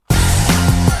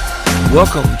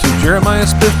Welcome to Jeremiah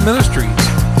Smith Ministries,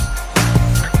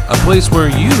 a place where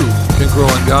you can grow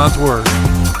in God's Word.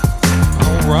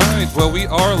 All right, well, we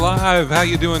are live. How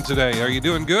you doing today? Are you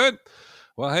doing good?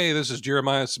 Well, hey, this is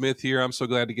Jeremiah Smith here. I'm so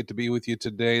glad to get to be with you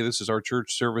today. This is our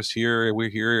church service here. We're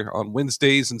here on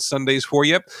Wednesdays and Sundays for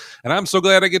you, and I'm so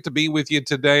glad I get to be with you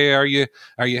today. Are you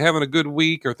having a good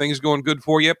week? Are things going good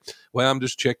for you? Well, I'm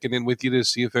just checking in with you to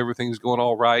see if everything's going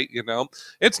all right. You know,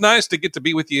 it's nice to get to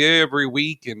be with you every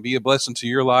week and be a blessing to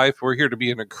your life. We're here to be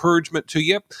an encouragement to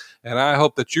you, and I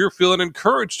hope that you're feeling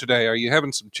encouraged today. Are you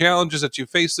having some challenges that you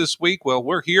face this week? Well,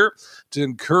 we're here to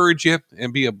encourage you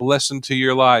and be a blessing to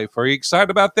your life. Are you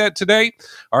excited about that today?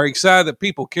 Are you excited that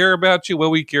people care about you?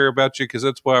 Well, we care about you because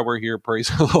that's why we're here. Praise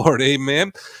the Lord.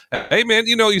 Amen. Amen.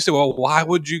 You know, you say, well, why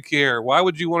would you care? Why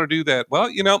would you want to do that? Well,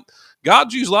 you know,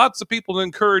 God's used lots of people to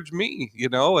encourage me, you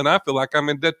know, and I feel like I'm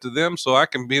in debt to them, so I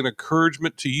can be an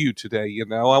encouragement to you today. You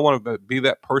know, I want to be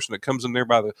that person that comes in there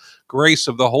by the grace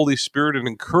of the Holy Spirit and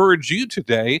encourage you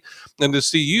today and to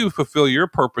see you fulfill your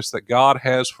purpose that God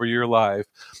has for your life.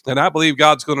 And I believe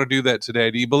God's going to do that today.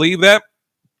 Do you believe that?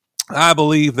 I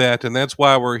believe that, and that's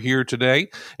why we're here today.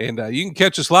 And you can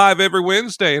catch us live every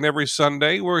Wednesday and every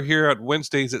Sunday. We're here at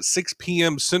Wednesdays at 6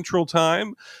 p.m. Central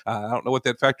Time. I don't know what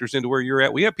that factors into where you're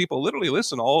at. We have people literally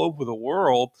listen all over the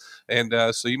world, and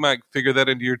so you might figure that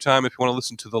into your time if you want to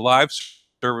listen to the live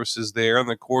services there.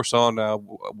 And of course, on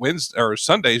Wednesday or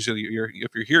Sundays, if you're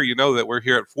here, you know that we're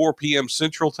here at 4 p.m.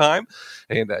 Central Time,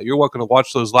 and you're welcome to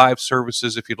watch those live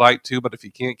services if you'd like to. But if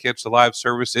you can't catch the live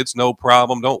service, it's no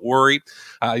problem. Don't worry.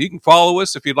 You can follow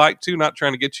us if you'd like to. Not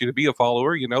trying to get you to be a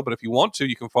follower, you know, but if you want to,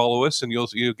 you can follow us, and you'll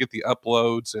get the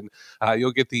uploads, and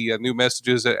you'll get the new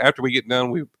messages after we get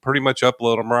done. We pretty much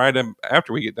upload them right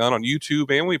after we get done on YouTube,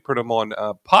 and we put them on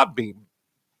Podbean.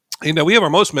 And we have our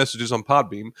most messages on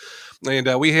Podbeam,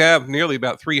 and we have nearly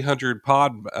about 300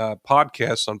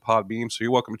 podcasts on Podbeam. So you're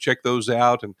welcome to check those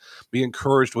out and be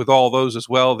encouraged with all those as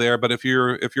well there. But if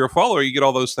you're a follower, you get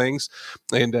all those things,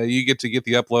 and you get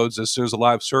the uploads as soon as the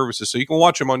live services, so you can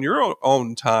watch them on your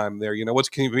own time there. You know what's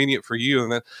convenient for you,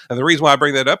 and the reason why I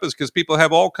bring that up is because people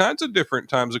have all kinds of different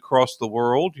times across the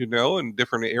world, you know, in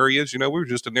different areas. You know, we were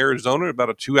just in Arizona,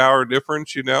 about a 2-hour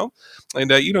difference, you know,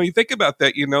 and you know, you think about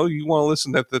that. You know, you want to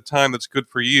listen at the time that's good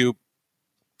for you,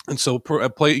 and so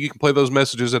you can play those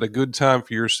messages at a good time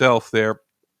for yourself there.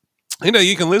 You know,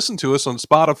 you can listen to us on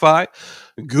Spotify,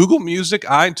 Google Music,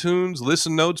 iTunes,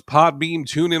 Listen Notes, Podbeam,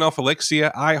 TuneIn off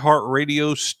Alexia,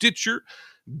 iHeartRadio, Stitcher,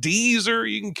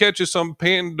 Deezer. You can catch us on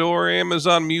Pandora,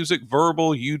 Amazon Music,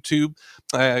 Verbal, YouTube.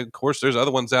 Of course, there's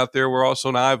other ones out there. We're also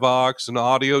on iVox and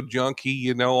Audio Junkie,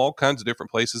 you know, all kinds of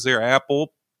different places there,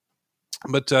 Apple.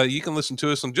 But you can listen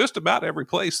to us on just about every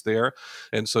place there.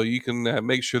 And so you can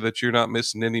make sure that you're not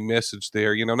missing any message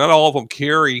there. You know, not all of them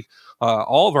carry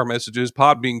all of our messages.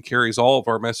 Podbean carries all of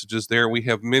our messages there. We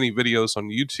have many videos on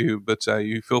YouTube, but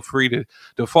you feel free to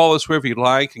follow us wherever you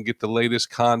like and get the latest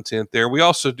content there. We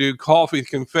also do Coffee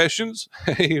Confessions.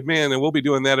 Amen. And we'll be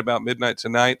doing that about midnight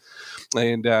tonight,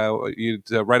 and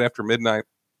right after midnight.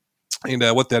 And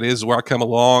what that is where I come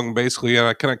along, basically, and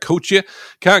I kind of coach you,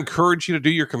 kind of encourage you to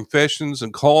do your confessions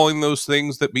and calling those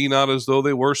things that be not as though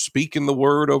they were, speaking the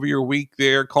word over your week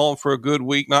there, calling for a good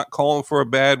week, not calling for a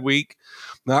bad week,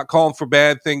 not calling for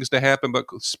bad things to happen, but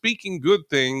speaking good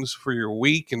things for your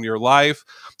week and your life.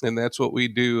 And that's what we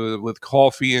do with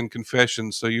Coffee and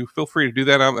Confessions. So you feel free to do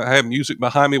that. I have music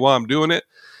behind me while I'm doing it.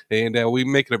 And we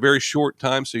make it a very short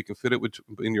time so you can fit it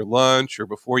in your lunch or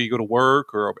before you go to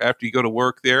work or after you go to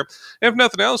work there. And if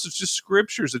nothing else, it's just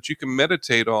scriptures that you can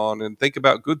meditate on and think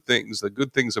about good things, the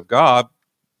good things of God.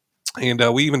 And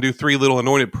we even do 3 little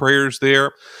anointed prayers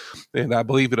there. And I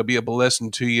believe it'll be a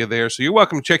blessing to you there. So you're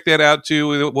welcome to check that out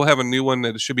too. We'll have a new one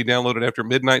that should be downloaded after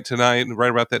midnight tonight and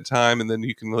right about that time. And then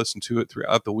you can listen to it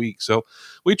throughout the week. So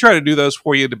we try to do those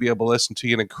for you to be a blessing to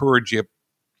you and encourage you.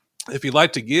 If you'd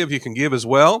like to give, you can give as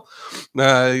well.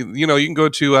 You know, you can go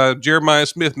to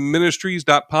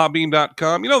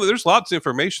jeremiahsmithministries.podbean.com. You know, there's lots of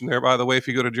information there, by the way. If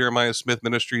you go to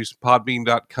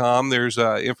jeremiahsmithministries.podbean.com, there's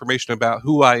information about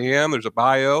who I am. There's a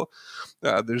bio.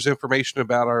 There's information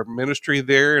about our ministry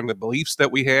there and the beliefs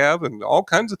that we have and all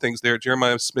kinds of things there at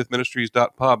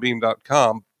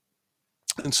jeremiahsmithministries.podbean.com.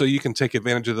 And so you can take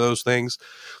advantage of those things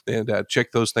and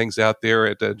check those things out there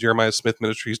at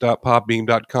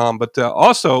jeremiahsmithministries.podbean.com. But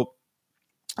also,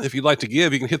 if you'd like to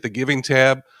give, you can hit the giving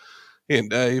tab.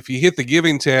 And if you hit the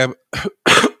giving tab,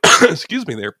 excuse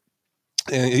me there,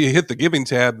 and you hit the giving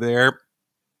tab there,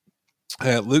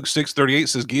 Luke 6:38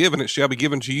 says, "Give, and it shall be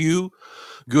given to you.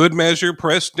 Good measure,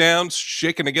 pressed down,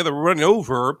 shaken together, running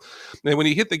over." And when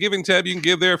you hit the giving tab, you can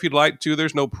give there if you'd like to.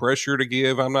 There's no pressure to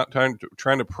give. I'm not trying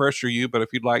to pressure you, but if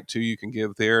you'd like to, you can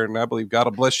give there. And I believe God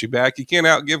will bless you back. You can't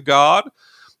outgive God.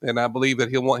 And I believe that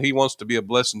he wants to be a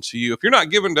blessing to you. If you're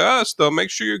not giving to us, though, make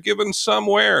sure you're giving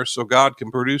somewhere so God can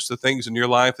produce the things in your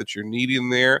life that you're needing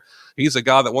there. He's a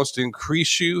God that wants to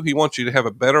increase you. He wants you to have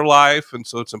a better life. And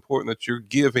so it's important that you're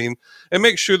giving, and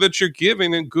make sure that you're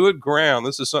giving in good ground.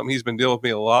 This is something he's been dealing with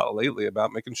me a lot lately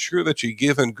about, making sure that you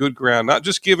give in good ground, not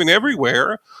just giving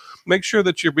everywhere. Make sure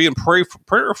that you're being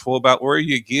prayerful about where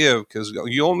you give, because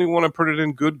you only want to put it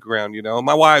in good ground. You know,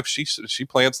 my wife, she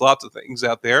plants lots of things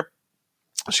out there.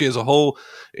 She has a whole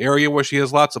area where she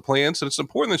has lots of plants, and it's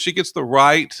important that she gets the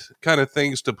right kind of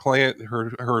things to plant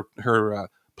her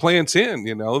plants in.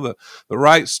 You know, the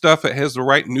right stuff that has the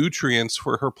right nutrients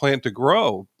for her plant to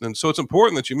grow. And so it's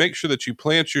important that you make sure that you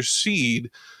plant your seed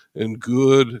in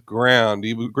good ground. Do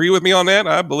you agree with me on that?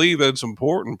 I believe that it's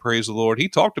important. Praise the Lord. He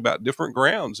talked about different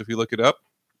grounds. If you look it up,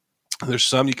 there's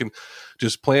some you can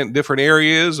just plant different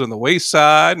areas on the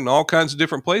wayside and all kinds of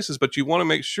different places, but you want to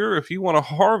make sure if you want to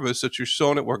harvest that you're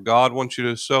sowing it where God wants you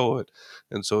to sow it.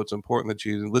 And so it's important that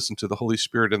you listen to the Holy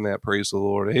Spirit in that. Praise the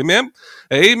Lord. Amen.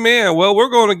 Amen. Well,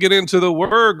 we're going to get into the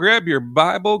Word. Grab your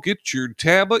Bible, get your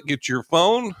tablet, get your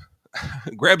phone,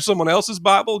 grab someone else's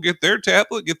Bible, get their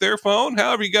tablet, get their phone,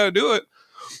 however you got to do it.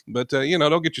 But,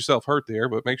 don't get yourself hurt there,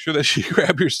 but make sure that you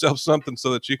grab yourself something so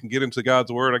that you can get into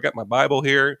God's Word. I got my Bible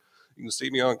here. You can see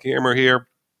me on camera here.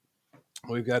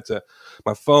 We've got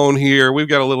my phone here. We've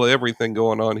got a little everything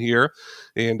going on here.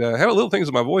 And I had a little things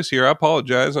in my voice here. I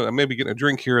apologize. I may be getting a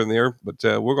drink here and there, but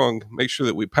we're going to make sure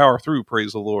that we power through.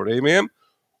 Praise the Lord. Amen.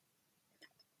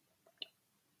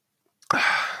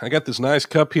 I got this nice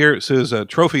cup here. It says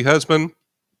Trophy Husband.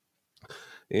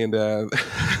 And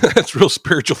that's real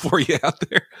spiritual for you out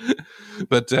there.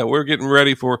 But we're getting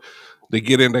ready to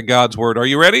get into God's Word. Are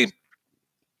you ready?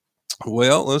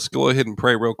 Well, let's go ahead and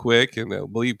pray real quick and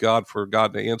believe God for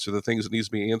God to answer the things that needs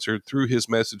to be answered through his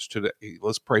message today.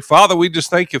 Let's pray. Father, we just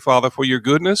thank you, Father, for your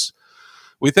goodness.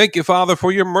 We thank you, Father,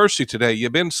 for your mercy today.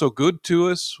 You've been so good to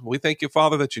us. We thank you,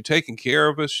 Father, that you're taking care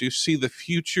of us. You see the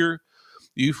future.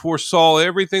 You foresaw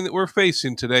everything that we're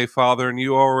facing today, Father, and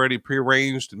you already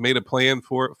prearranged and made a plan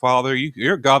for it, Father.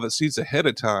 You're a God that sees ahead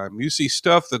of time. You see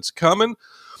stuff that's coming.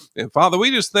 And Father,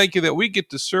 we just thank you that we get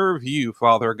to serve you,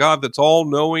 Father, a God that's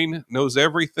all-knowing, knows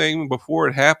everything before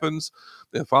it happens.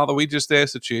 And Father, we just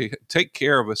ask that you take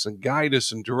care of us and guide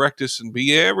us and direct us and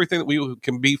be everything that we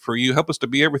can be for you. Help us to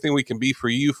be everything we can be for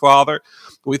you, Father.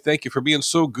 We thank you for being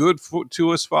so good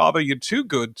to us, Father. You're too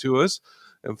good to us.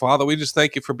 And Father, we just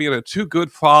thank you for being a too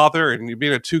good Father, and you're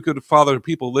being a too good Father to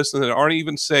people listening that aren't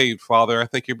even saved, Father. I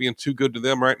think you're being too good to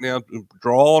them right now,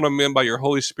 drawing them in by your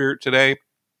Holy Spirit today.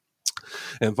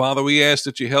 And Father, we ask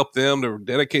that you help them to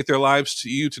dedicate their lives to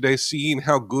you today, seeing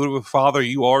how good of a Father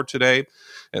you are today.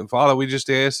 And Father, we just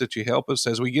ask that you help us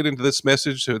as we get into this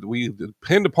message, so that we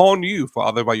depend upon you,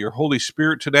 Father, by your Holy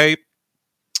Spirit today.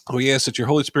 We ask that your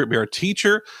Holy Spirit be our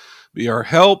teacher, be our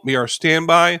help, be our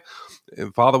standby.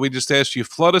 And Father, we just ask you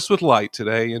flood us with light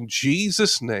today. In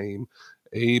Jesus' name,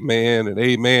 amen and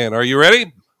amen. Are you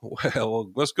ready?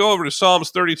 Well, let's go over to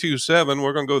Psalms 32:7.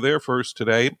 We're going to go there first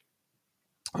today.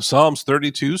 Psalms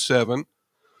 32:7.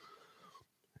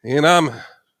 And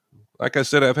like I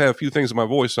said, I've had a few things in my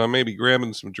voice, so I may be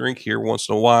grabbing some drink here once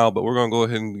in a while, but we're going to go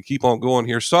ahead and keep on going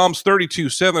here. Psalms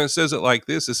 32:7, it says it like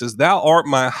this. It says, "Thou art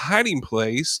my hiding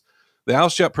place. Thou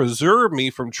shalt preserve me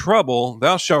from trouble.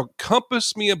 Thou shalt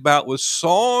compass me about with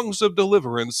songs of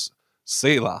deliverance.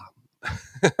 Selah."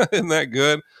 Isn't that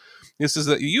good? It says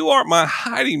that you are my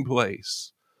hiding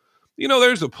place. You know,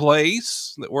 there's a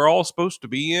place that we're all supposed to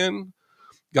be in.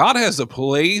 God has a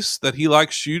place that he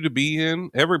likes you to be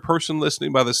in. Every person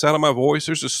listening by the sound of my voice,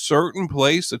 there's a certain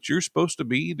place that you're supposed to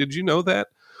be. Did you know that?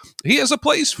 He has a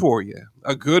place for you,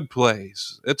 a good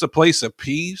place. It's a place of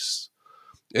peace.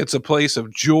 It's a place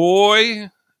of joy.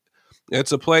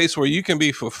 It's a place where you can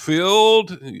be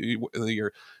fulfilled.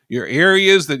 Your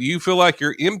areas that you feel like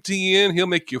you're empty in, he'll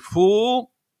make you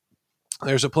full.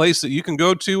 There's a place that you can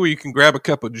go to where you can grab a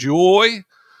cup of joy,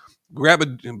 grab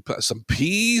some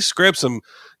peace, grab some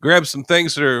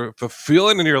things that are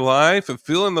fulfilling in your life,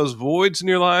 fulfilling those voids in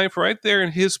your life right there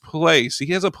in his place. He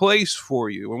has a place for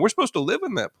you, and we're supposed to live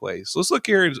in that place. Let's look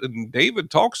here, and David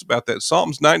talks about that.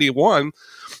 Psalms 91,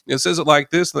 it says it like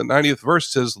this, in the 90th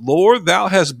verse says, "Lord, thou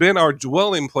hast been our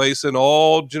dwelling place in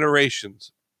all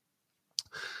generations."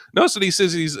 Notice that he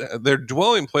says he's their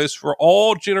dwelling place for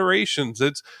all generations.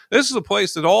 This is a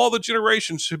place that all the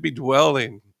generations should be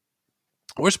dwelling.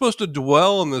 We're supposed to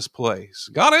dwell in this place.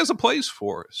 God has a place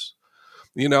for us.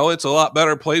 It's a lot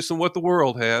better place than what the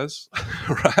world has,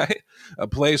 right? A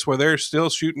place where they're still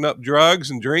shooting up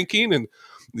drugs and drinking, and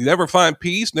you never find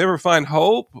peace, never find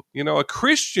hope. A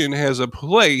Christian has a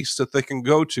place that they can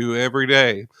go to every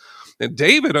day. And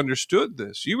David understood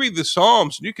this. You read the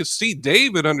Psalms, and you can see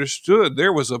David understood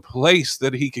there was a place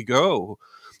that he could go.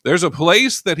 There's a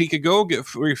place that he could go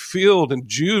get refilled and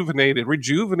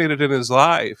rejuvenated in his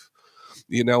life.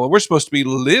 And we're supposed to be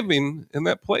living in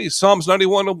that place. Psalms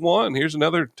 91:1. Here's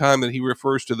another time that he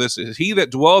refers to this. Is he that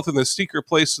dwelleth in the secret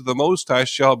place of the Most High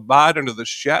shall abide under the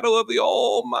shadow of the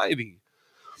Almighty.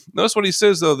 Notice what he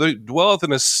says, though, that dwelleth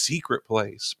in a secret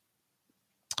place.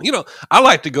 I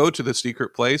like to go to the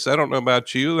secret place. I don't know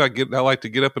about you. I like to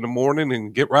get up in the morning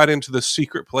and get right into the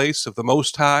secret place of the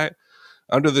Most High,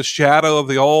 under the shadow of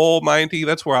the Almighty.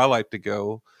 That's where I like to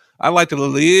go. I like to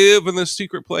live in the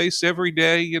secret place every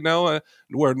day,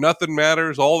 where nothing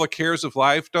matters. All the cares of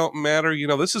life don't matter.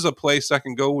 This is a place I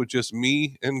can go with just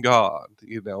me and God.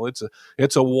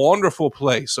 It's a wonderful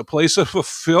place, a place of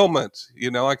fulfillment.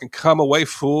 I can come away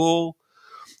full,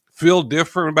 feel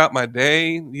different about my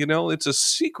day. It's a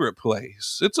secret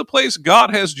place. It's a place God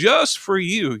has just for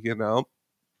you.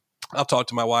 I'll talk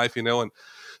to my wife, and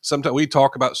sometimes we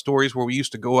talk about stories where we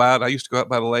used to go out. I used to go out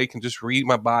by the lake and just read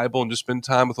my Bible and just spend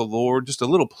time with the Lord. Just a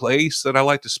little place that I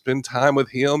like to spend time with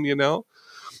Him,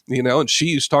 And she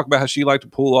used to talk about how she liked to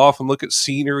pull off and look at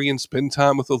scenery and spend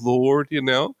time with the Lord,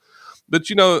 But,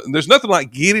 there's nothing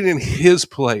like getting in His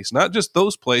place, not just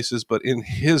those places, but in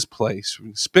His place,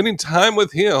 spending time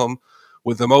with Him,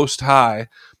 with the Most High,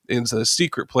 in the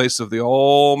secret place of the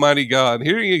Almighty God.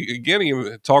 Here again,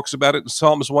 he talks about it in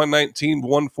Psalms 119,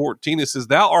 114. It says,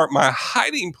 "Thou art my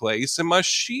hiding place and my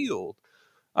shield.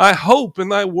 I hope in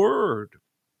thy word."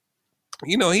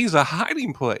 He's a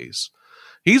hiding place.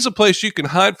 He's a place you can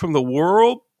hide from the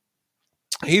world.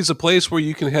 He's a place where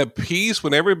you can have peace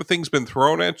when everything's been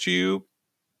thrown at you.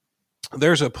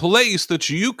 There's a place that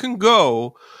you can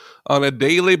go on a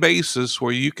daily basis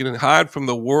where you can hide from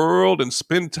the world and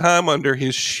spend time under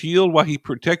His shield while He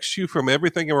protects you from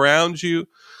everything around you.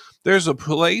 There's a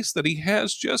place that He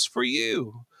has just for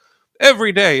you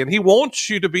every day, and He wants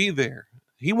you to be there.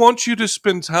 He wants you to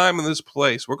spend time in this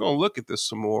place. We're going to look at this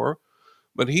some more,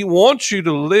 but He wants you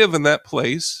to live in that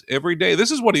place every day. This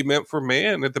is what He meant for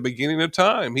man at the beginning of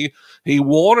time. He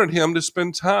wanted him to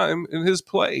spend time in His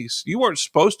place. You weren't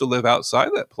supposed to live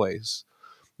outside that place.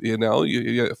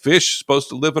 A fish is supposed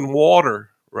to live in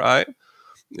water, right?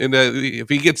 And if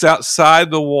he gets outside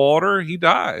the water, he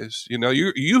dies.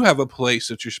 You have a place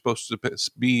that you're supposed to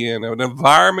be in, an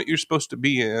environment you're supposed to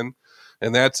be in,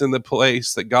 and that's in the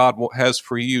place that God has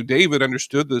for you. David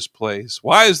understood this place.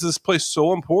 Why is this place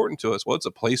so important to us? Well, it's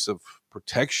a place of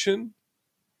protection,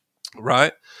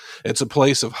 right? It's a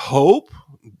place of hope.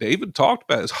 David talked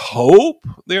about his hope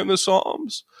there in the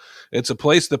Psalms. It's a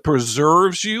place that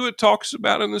preserves you. It talks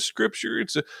about in the scripture.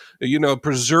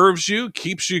 Preserves you,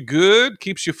 keeps you good,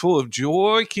 keeps you full of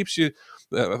joy, keeps you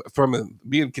from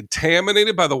being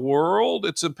contaminated by the world.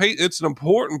 It's an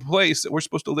important place that we're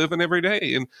supposed to live in every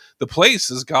day. And the place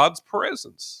is God's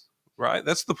presence, right?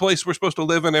 That's the place we're supposed to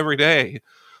live in every day,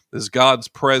 is God's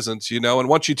presence, And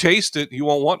once you taste it, you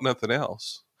won't want nothing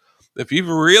else. If you've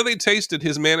really tasted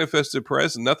His manifested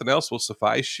presence, nothing else will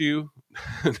suffice you.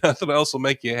 Nothing else will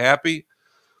make you happy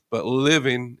but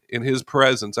living in His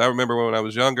presence. I remember when I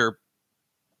was younger,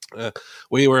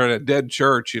 we were in a dead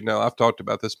church. I've talked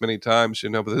about this many times,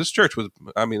 but this church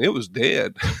it was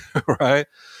dead, right?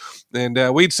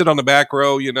 And we'd sit on the back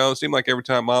row, It seemed like every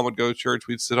time Mom would go to church,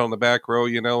 we'd sit on the back row,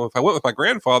 If I went with my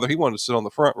grandfather, he wanted to sit on the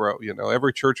front row,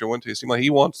 Every church I went to, it seemed like he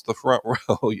wants the front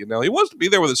row, He wants to be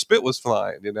there where the spit was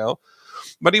flying,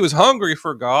 But he was hungry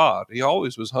for God. He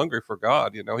always was hungry for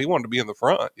God, He wanted to be in the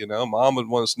front, Mom would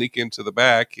want to sneak into the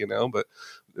back, But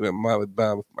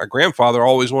my grandfather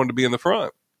always wanted to be in the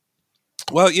front.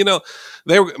 Well,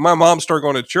 my mom started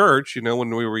going to church,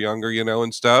 when we were younger,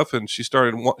 and stuff. And she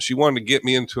wanted to get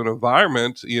me into an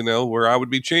environment, where I would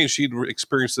be changed. She'd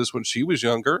experienced this when she was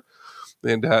younger.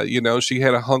 And, she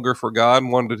had a hunger for God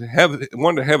and wanted to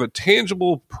have a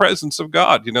tangible presence of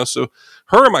God, So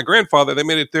her and my grandfather, they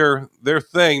made it their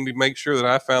thing to make sure that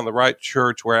I found the right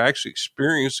church where I actually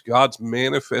experienced God's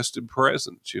manifested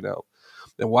presence,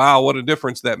 And wow, what a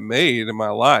difference that made in my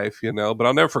life, But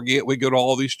I'll never forget, we go to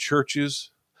all these churches,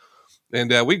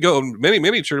 and we'd go many,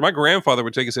 many churches. My grandfather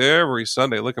would take us every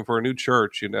Sunday looking for a new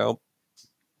church,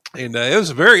 And it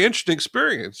was a very interesting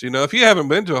experience. If you haven't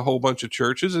been to a whole bunch of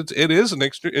churches, it is an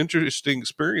interesting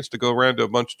experience to go around to a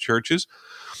bunch of churches.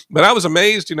 But I was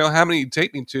amazed, how many he'd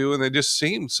take me to, and they just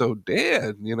seemed so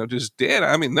dead, just dead.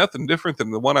 I mean, nothing different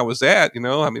than the one I was at,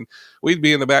 I mean, we'd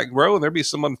be in the back row and there'd be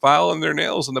someone filing their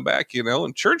nails in the back,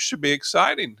 and church should be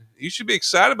exciting. You should be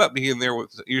excited about being there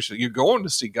you're going to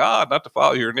see God, not to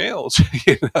file your nails,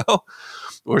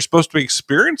 We're supposed to be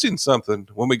experiencing something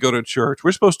when we go to church.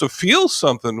 We're supposed to feel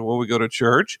something when we go to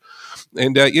church.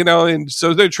 And, and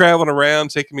so they're traveling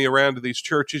around, taking me around to these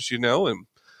churches, and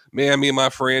man, me and my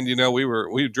friend, we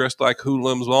were dressed like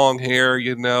hoodlums, long hair,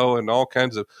 and all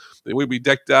kinds of, we'd be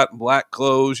decked out in black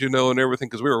clothes, and everything,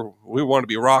 because we wanted to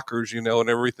be rockers, and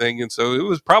everything. And so it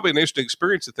was probably an interesting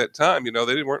experience at that time.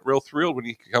 They weren't real thrilled when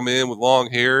you could come in with long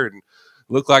hair and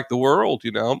look like the world,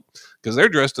 because they're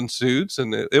dressed in suits,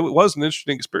 and it was an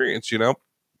interesting experience,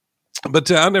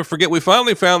 But I'll never forget, we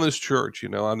finally found this church,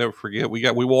 I'll never forget.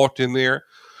 We walked in there,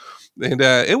 and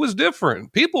it was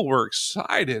different. People were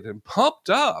excited and pumped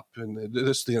up, and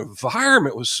the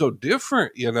environment was so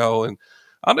different, And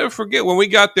I'll never forget when we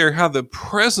got there, how the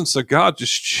presence of God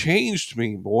just changed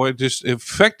me, boy. It just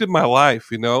affected my life,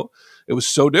 It was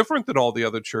so different than all the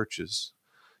other churches.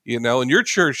 In your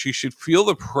church, you should feel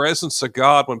the presence of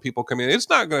God when people come in. It's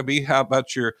not going to be how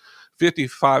about your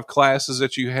 55 classes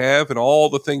that you have and all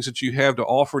the things that you have to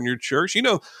offer in your church.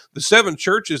 The 7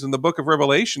 churches in the book of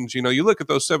Revelations, you look at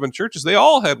those 7 churches, they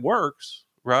all had works,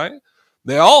 right?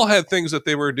 They all had things that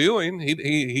they were doing.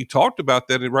 He talked about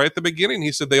that right at the beginning.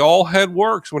 He said they all had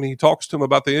works when he talks to them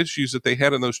about the issues that they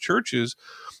had in those churches.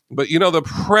 But, the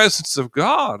presence of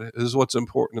God is what's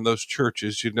important in those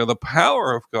churches. The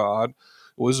power of God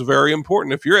was very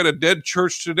important. If you're at a dead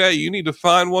church today, you need to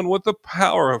find one with the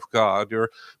power of God, or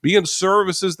be in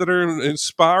services that are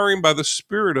inspiring by the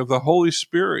Spirit of the Holy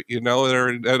Spirit,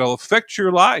 that'll affect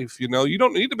your life. You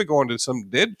don't need to be going to some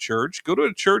dead church. Go to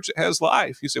a church that has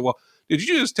life. You say, well, did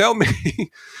you just tell me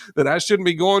that I shouldn't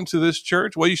be going to this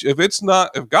church? Well,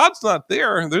 if God's not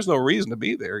there, there's no reason to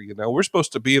be there. We're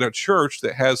supposed to be in a church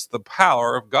that has the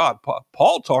power of God.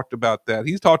 Paul talked about that.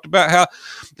 He talked about how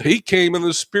he came in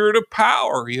the spirit of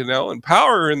power, and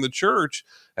power in the church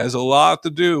has a lot to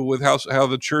do with how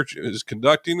the church is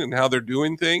conducting and how they're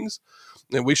doing things.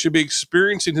 And we should be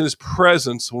experiencing his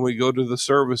presence when we go to the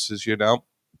services,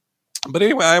 But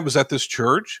anyway, I was at this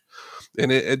church, and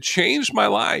it changed my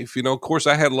life. Of course,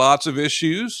 I had lots of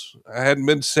issues. I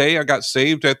got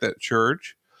saved at that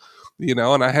church,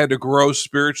 and I had to grow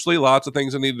spiritually, lots of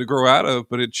things I needed to grow out of,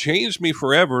 but it changed me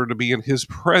forever to be in his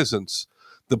presence,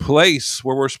 the place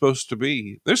where we're supposed to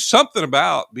be. There's something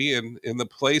about being in the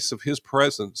place of his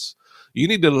presence. You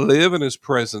need to live in his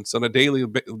presence on a daily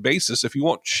basis if you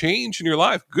want change in your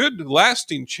life. Good,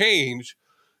 lasting change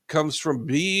comes from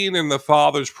being in the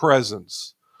Father's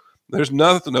presence. There's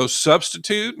no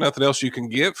substitute, nothing else you can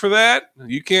get for that.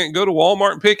 You can't go to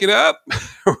Walmart and pick it up,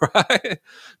 right?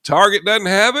 Target doesn't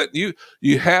have it.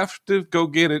 You have to go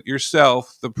get it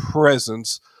yourself, the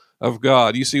presence of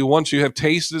God. You see, once you have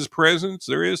tasted his presence,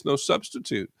 there is no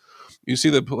substitute. You see,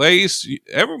 the place you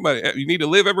need to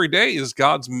live every day is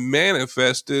God's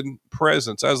manifested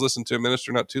presence. I was listening to a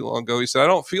minister not too long ago. He said, I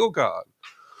don't feel God.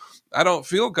 I don't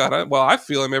feel God. I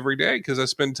feel him every day because I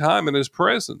spend time in his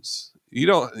presence.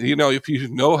 If you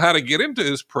know how to get into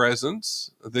his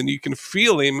presence, then you can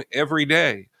feel him every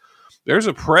day. There's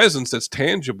a presence that's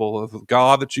tangible of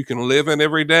God that you can live in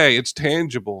every day. It's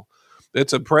tangible.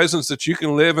 It's a presence that you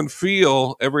can live and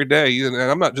feel every day. And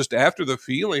I'm not just after the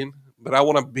feeling, but I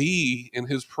want to be in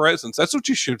his presence. That's what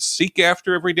you should seek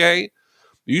after every day.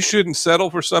 You shouldn't settle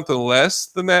for something less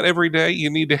than that every day. You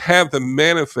need to have the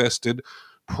manifested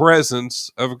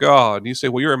presence of God. You say,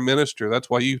 well, you're a minister. That's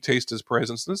why you taste his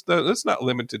presence. That's not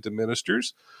limited to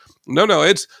ministers. No,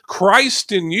 it's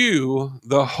Christ in you,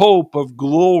 the hope of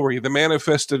glory, the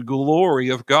manifested glory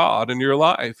of God in your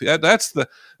life. That's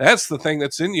the thing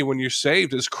that's in you when you're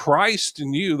saved, is Christ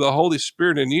in you, the Holy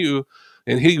Spirit in you,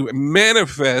 and he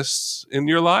manifests in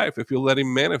your life if you'll let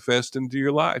him manifest into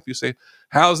your life. You say,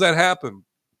 how's that happen?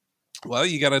 Well,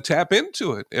 you got to tap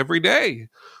into it every day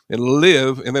and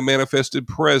live in the manifested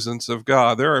presence of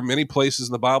God. There are many places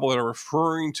in the Bible that are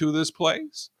referring to this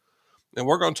place. And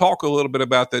we're going to talk a little bit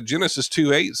about that. Genesis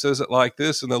 2:8 says it like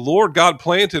this: and the Lord God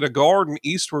planted a garden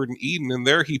eastward in Eden, and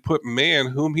there he put man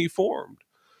whom he formed.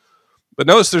 But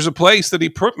notice there's a place that he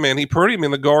put man. He put him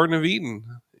in the Garden of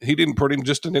Eden. He didn't put him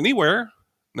just in anywhere.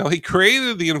 No, he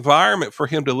created the environment for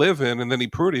him to live in, and then he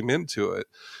put him into it.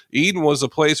 Eden was a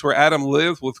place where Adam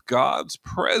lived with God's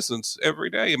presence every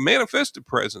day, a manifested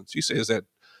presence. You say,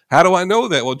 how do I know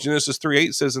that? Well, Genesis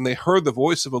 3:8 says, and they heard the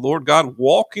voice of the Lord God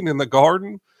walking in the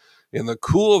garden in the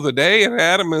cool of the day, and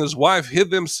Adam and his wife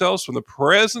hid themselves from the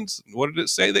presence. What did it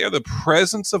say there? The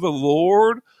presence of the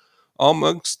Lord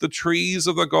amongst the trees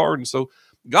of the garden. So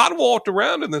God walked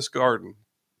around in this garden.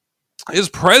 His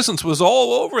presence was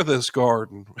all over this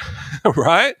garden,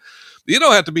 right? You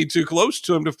don't have to be too close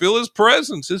to him to feel his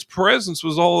presence. His presence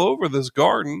was all over this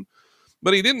garden.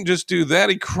 But he didn't just do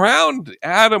that. He crowned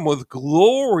Adam with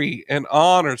glory and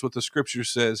honor, is what the scripture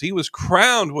says. He was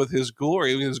crowned with his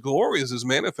glory. I mean, his glory is his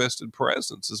manifested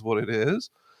presence, is what it is.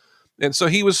 And so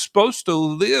he was supposed to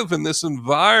live in this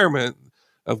environment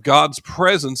of God's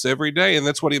presence every day. And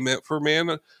that's what he meant for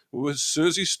man. As soon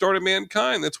as he started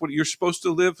mankind, that's what you're supposed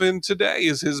to live in today,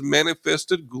 is his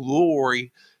manifested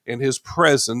glory and his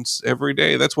presence every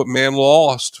day. That's what man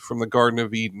lost from the Garden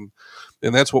of Eden.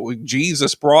 And that's what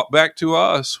Jesus brought back to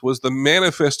us, was the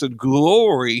manifested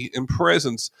glory and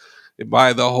presence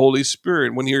by the Holy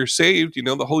Spirit. When you're saved,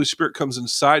 the Holy Spirit comes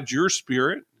inside your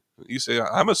spirit. You say,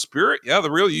 I'm a spirit. Yeah,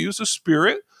 the real you is a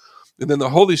spirit. And then the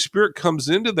Holy Spirit comes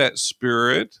into that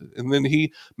spirit, and then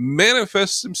he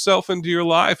manifests himself into your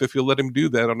life if you let him do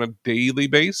that on a daily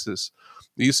basis.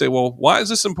 You say, well, why is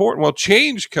this important? Well,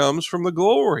 change comes from the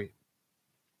glory.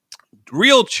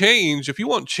 Real change, if you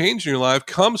want change in your life,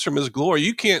 comes from his glory.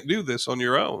 You can't do this on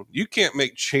your own. You can't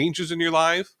make changes in your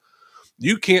life.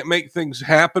 You can't make things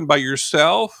happen by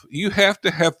yourself. You have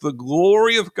to have the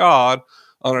glory of God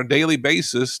on a daily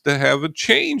basis to have a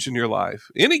change in your life,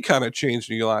 any kind of change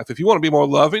in your life. If you want to be more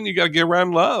loving, you got to get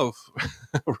around love,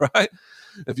 right?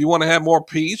 If you want to have more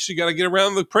peace, you got to get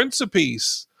around the Prince of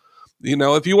Peace.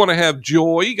 If you want to have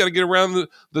joy, you got to get around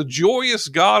the joyous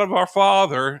God of our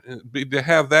Father to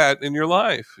have that in your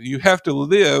life. You have to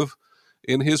live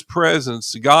in his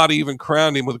presence. God even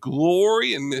crowned him with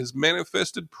glory and his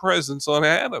manifested presence on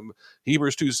Adam.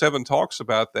 Hebrews 2:7 talks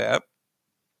about that.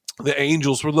 The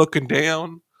angels were looking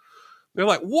down. They're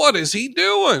like, what is he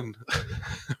doing?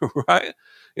 Right?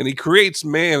 And he creates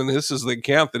man, and this is the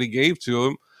account that he gave to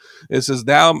him. It says,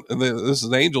 this is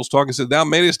the angels talking, it says, thou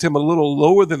madest him a little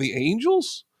lower than the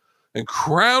angels, and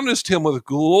crownest him with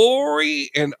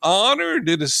glory and honor,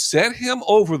 didst set him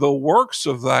over the works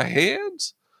of thy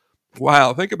hands.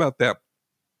 Wow, think about that.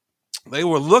 They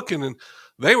were looking, and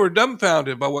they were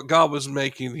dumbfounded by what God was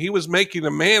making. He was making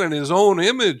a man in his own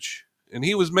image, and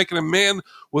he was making a man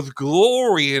with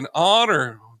glory and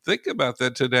honor. Think about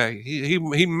that today. He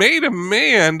made a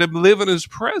man to live in his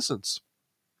presence.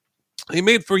 He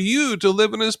made for you to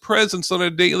live in his presence on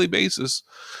a daily basis.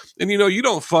 And you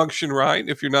don't function right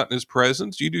if you're not in his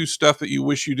presence. You do stuff that you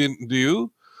wish you didn't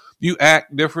do. You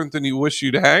act different than you wish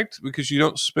you'd act because you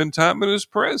don't spend time in his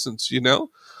presence,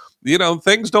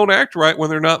 things don't act right when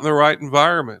they're not in the right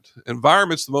environment.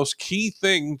 Environment's the most key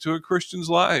thing to a Christian's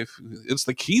life. It's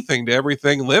the key thing to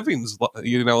everything living's,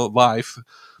 life.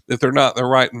 If they're not in the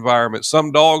right environment,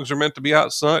 some dogs are meant to be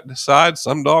outside.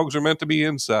 Some dogs are meant to be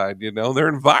inside. Their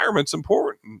environment's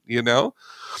important. And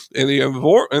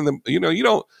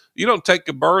you don't take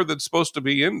a bird that's supposed to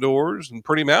be indoors and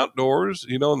put him outdoors.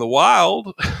 In the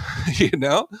wild.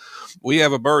 We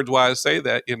have a bird. Why I say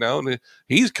that. And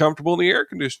he's comfortable in the air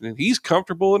conditioning. He's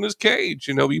comfortable in his cage.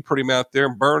 You put him out there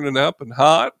and burning up and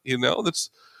hot.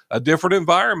 That's a different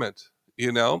environment.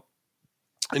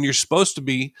 And you're supposed to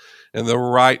be in the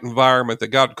right environment that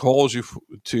God calls you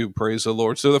to, praise the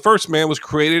Lord. So the first man was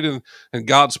created in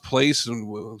God's place and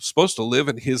was supposed to live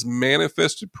in his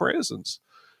manifested presence.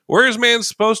 Where is man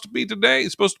supposed to be today?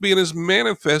 He's supposed to be in his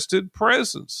manifested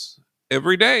presence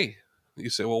every day. You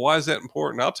say, well, why is that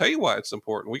important? I'll tell you why it's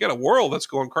important. We got a world that's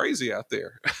going crazy out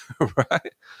there,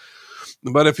 right?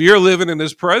 But if you're living in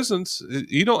his presence,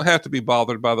 you don't have to be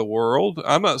bothered by the world.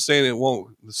 I'm not saying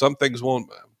some things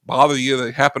won't bother you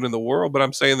that happen in the world, but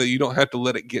I'm saying that you don't have to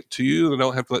let it get to you. You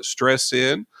don't have to let stress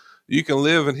in. You can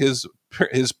live in his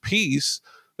peace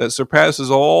that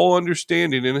surpasses all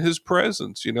understanding in his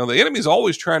presence. The enemy's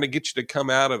always trying to get you to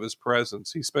come out of his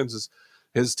presence. He spends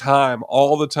his time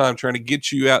all the time trying to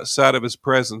get you outside of his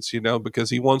presence,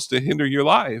 because he wants to hinder your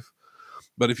life.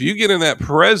 But if you get in that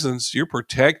presence, you're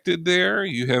protected there.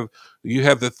 You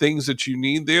have the things that you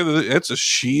need there. That's a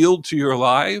shield to your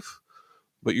life.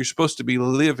 But you're supposed to be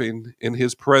living in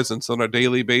his presence on a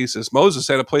daily basis. Moses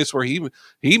had a place where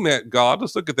he met God.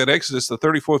 Let's look at that Exodus, the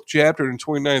 34th chapter and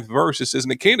 29th verse. It says,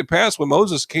 and it came to pass when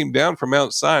Moses came down from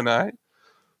Mount Sinai,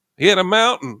 he had a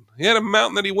mountain. He had a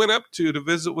mountain that he went up to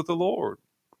visit with the Lord.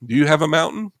 Do you have a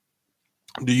mountain?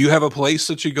 Do you have a place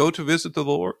that you go to visit the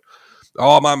Lord?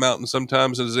 My mountain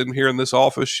sometimes is in here in this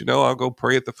office. I'll go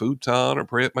pray at the futon or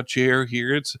pray at my chair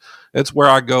here. It's where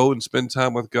I go and spend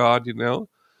time with God,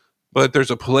 But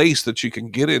there's a place that you can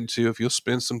get into if you'll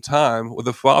spend some time with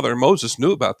the Father. And Moses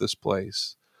knew about this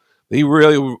place. He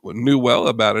really knew well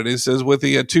about it. It says, with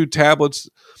the two tablets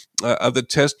of the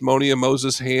testimony in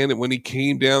Moses' hand, and when he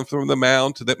came down from the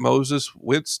mount, that Moses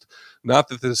winced, not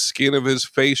that the skin of his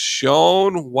face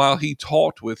shone while he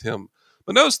talked with him.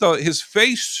 But notice, though, his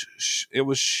face, it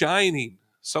was shining,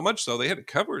 so much so they had to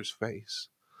cover his face.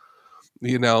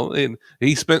 And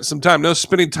he spent some time. No,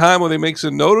 spending time with him makes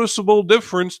a noticeable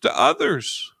difference to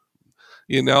others.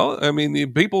 I mean, the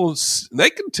people, they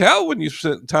can tell when you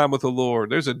spend time with the Lord.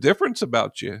 There's a difference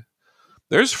about you.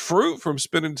 There's fruit from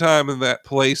spending time in that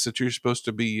place that you're supposed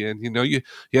to be in. You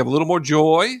have a little more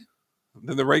joy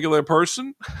than the regular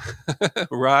person,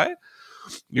 right?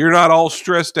 You're not all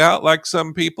stressed out like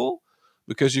some people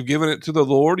because you've given it to the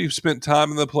Lord. You've spent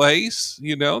time in the place.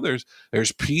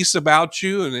 There's peace about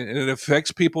you, and it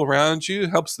affects people around you. It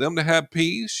helps them to have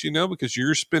peace, because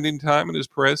you're spending time in his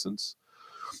presence.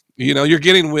 You're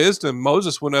getting wisdom.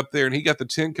 Moses went up there and he got the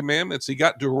 10 Commandments. He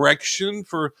got direction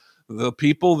for the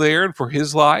people there and for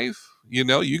his life. You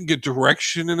can get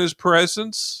direction in his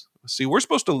presence. See, we're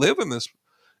supposed to live in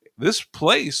this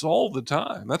place all the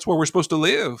time. That's where we're supposed to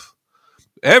live.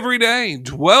 Every day,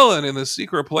 dwelling in the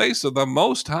secret place of the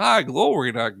Most High.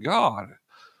 Glory to God.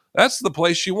 That's the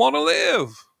place you want to live.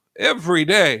 Every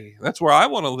day. That's where I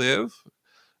want to live.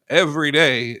 Every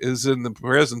day is in the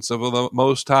presence of the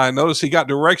Most High. Notice he got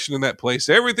direction in that place.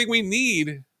 Everything we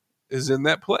need is in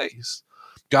that place.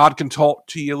 God can talk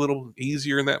to you a little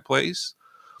easier in that place.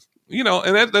 And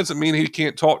that doesn't mean he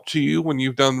can't talk to you when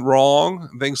you've done wrong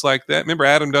and things like that. Remember,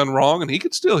 Adam done wrong and he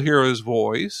could still hear his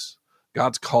voice.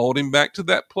 God's called him back to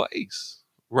that place,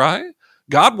 right?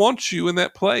 God wants you in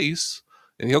that place.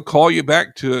 And he'll call you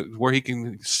back to it where he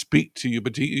can speak to you,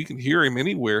 but you can hear him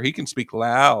anywhere. He can speak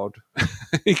loud.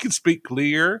 He can speak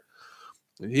clear.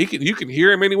 You can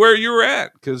hear him anywhere you're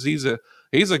at, because he's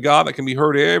a God that can be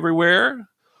heard everywhere.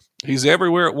 He's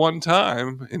everywhere at one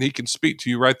time, and he can speak to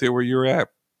you right there where you're at.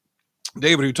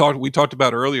 David, we talked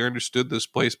about earlier, understood this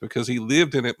place because he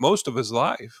lived in it most of his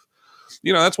life.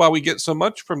 That's why we get so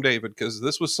much from David, because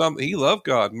this was something he loved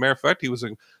God. Matter of fact,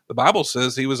 the Bible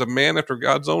says he was a man after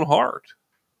God's own heart.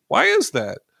 Why is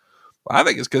that? Well, I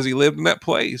think it's because he lived in that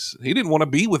place. He didn't want to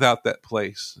be without that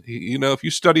place. If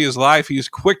you study his life, he's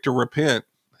quick to repent.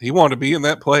 He wanted to be in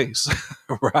that place,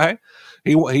 right?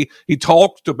 He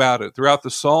talked about it throughout the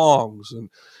songs,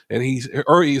 and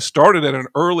he started at an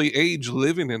early age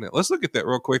living in it. Let's look at that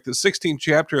real quick. The 16th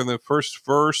chapter in the first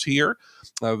verse here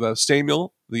of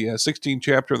Samuel, the 16th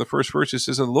chapter in the first verse, it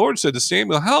says, "And the Lord said to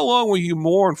Samuel, how long will you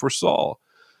mourn for Saul?"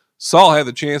 Saul had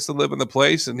the chance to live in the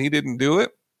place, and he didn't do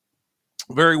it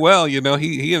very well. He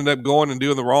ended up going and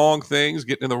doing the wrong things,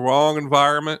 getting in the wrong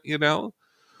environment,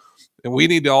 and we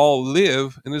need to all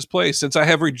live in his place. "Since I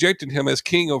have rejected him as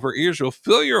king over Israel,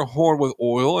 fill your horn with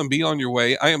oil and be on your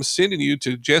way. I am sending you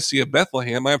to Jesse of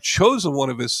Bethlehem. I have chosen one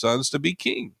of his sons to be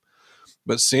king."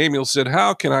 But Samuel said,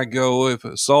 "How can I go? If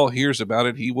Saul hears about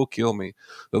it, he will kill me."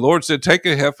 The Lord said, "Take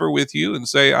a heifer with you and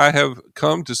say, I have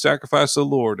come to sacrifice the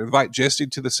Lord. Invite Jesse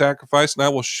to the sacrifice, and I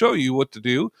will show you what to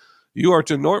do. You are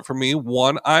to anoint for me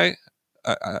one I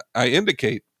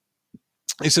indicate."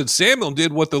 He said, Samuel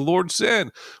did what the Lord said.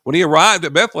 When he arrived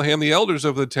at Bethlehem, the elders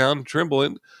of the town,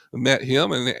 trembling, met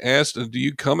him and asked, "Do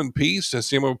you come in peace?" And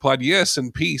Samuel replied, "Yes,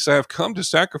 in peace. I have come to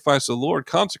sacrifice the Lord.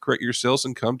 Consecrate yourselves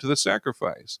and come to the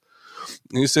sacrifice."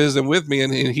 And he says, "And with me,"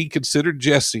 and he considered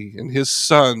Jesse and his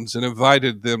sons and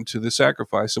invited them to the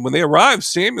sacrifice. And when they arrived,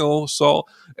 Samuel saw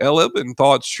Eliab and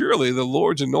thought, "Surely the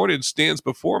Lord's anointed stands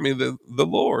before me, the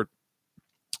Lord."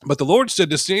 But the Lord said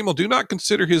to Samuel, "Do not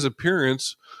consider his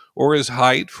appearance or his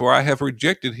height, for I have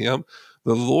rejected him.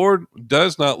 The Lord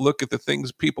does not look at the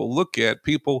things people look at.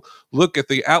 People look at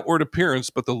the outward appearance,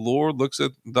 but the Lord looks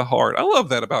at the heart." I love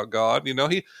that about God. He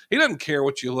doesn't care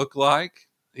what you look like.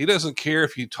 He doesn't care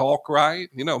if you talk right.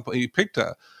 He picked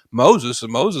Moses,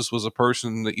 and Moses was a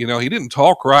person that, he didn't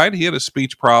talk right. He had a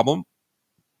speech problem.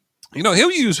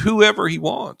 He'll use whoever he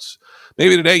wants.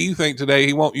 Maybe today you think today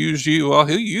he won't use you. Well,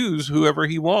 he'll use whoever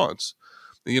he wants.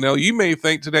 You may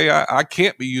think today I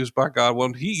can't be used by God.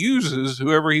 Well, he uses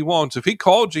whoever he wants. If he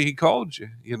called you, he called you,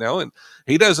 and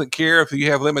he doesn't care if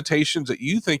you have limitations that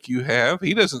you think you have.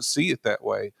 He doesn't see it that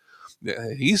way.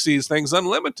 He sees things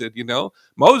unlimited.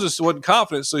 Moses wasn't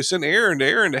confident, so he sent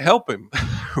Aaron to help him,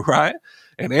 right?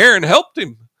 And Aaron helped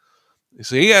him.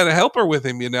 So he had a helper with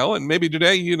him, and maybe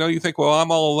today, you think, well,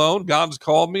 I'm all alone. God's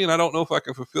called me and I don't know if I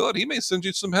can fulfill it. He may send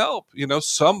you some help,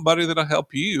 somebody that'll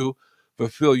help you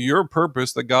fulfill your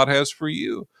purpose that God has for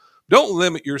you. Don't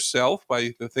limit yourself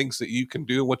by the things that you can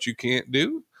do and what you can't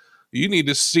do. You need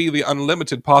to see the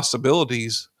unlimited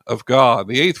possibilities of God.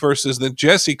 The 8th verse says, "Then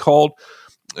Jesse called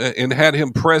and had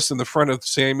him press in the front of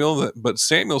Samuel. But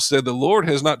Samuel said, "The Lord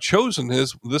has not chosen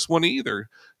this one either."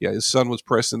 Yeah, his son was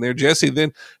pressed in there. Jesse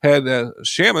then had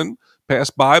Shammah pass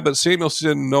by, but Samuel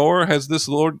said, "Nor has the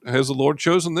Lord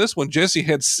chosen this one." Jesse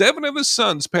had 7 of his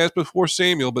sons pass before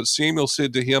Samuel, but Samuel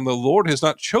said to him, "The Lord has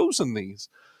not chosen these."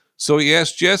 So he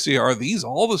asked Jesse, "Are these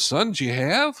all the sons you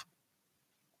have?"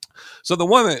 So the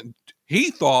one that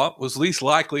he thought was least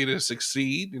likely to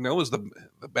succeed, was the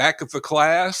back of the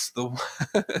class, the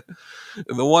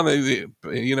the one that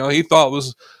he thought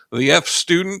was the F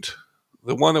student,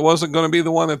 the one that wasn't going to be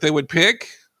the one that they would pick.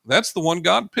 That's the one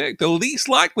God picked, the least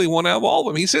likely one out of all of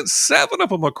them. He sent 7 of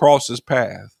them across his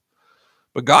path,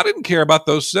 but God didn't care about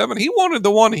those 7. He wanted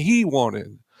the one he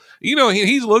wanted. He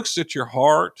looks at your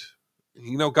heart.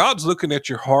 God's looking at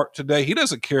your heart today. He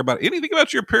doesn't care about anything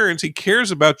about your appearance. He cares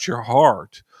about your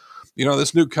heart.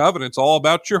 This new covenant's all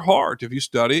about your heart. If you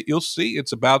study it, you'll see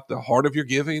it's about the heart of your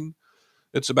giving.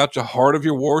 It's about the heart of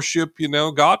your worship.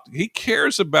 God, he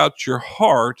cares about your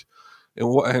heart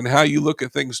and how you look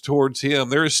at things towards him.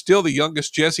 There is still the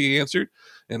youngest, Jesse answered,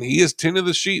 and he is tending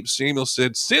the sheep. Samuel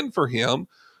said, "Send for him.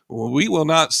 We will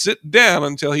not sit down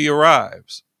until he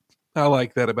arrives." I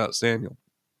like that about Samuel.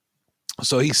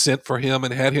 So he sent for him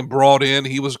and had him brought in.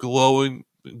 He was glowing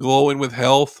with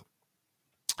health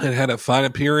and had a fine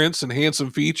appearance and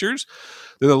handsome features.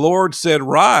 Then the Lord said,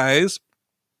 "Rise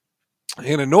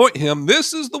and anoint him.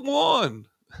 This is the one."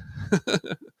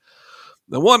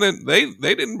 The one that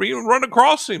they didn't even run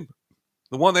across him.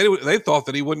 The one they thought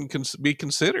that he wouldn't be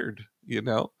considered,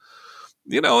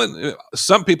 and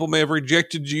some people may have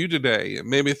rejected you today and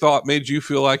maybe made you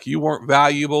feel like you weren't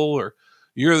valuable or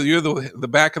you're the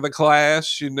back of the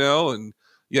class, and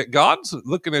yet God's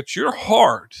looking at your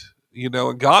heart,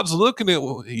 and God's looking at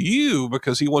you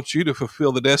because he wants you to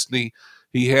fulfill the destiny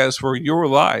he has for your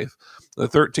life. The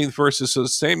 13th verse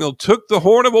says, Samuel took the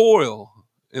horn of oil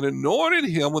and anointed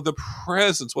him with the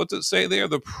presence. What's it say there?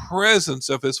 The presence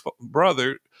of his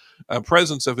brothers.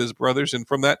 And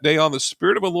from that day on, the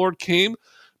Spirit of the Lord came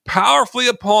powerfully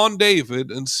upon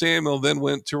David, and Samuel then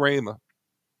went to Ramah.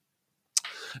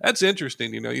 That's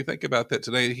interesting. You think about that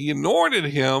today. He anointed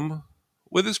him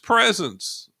with his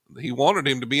presence. He wanted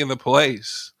him to be in the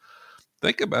place.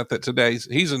 Think about that today.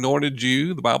 He's anointed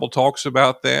you. The Bible talks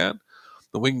about that.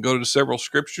 And we can go to several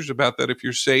scriptures about that. If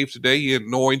you're saved today, he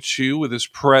anoints you with his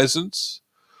presence.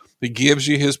 He gives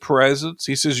you his presence.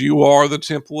 He says you are the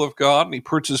temple of God, and he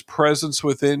puts his presence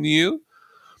within you.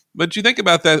 But you think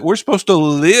about that. We're supposed to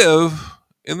live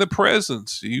in the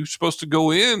presence. You're supposed to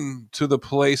go into the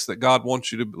place that God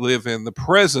wants you to live in, the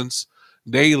presence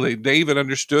daily. David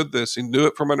understood this. He knew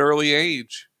it from an early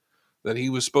age, that he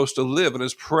was supposed to live in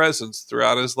his presence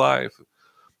throughout his life.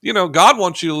 God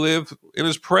wants you to live in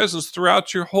his presence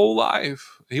throughout your whole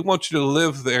life. He wants you to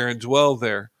live there and dwell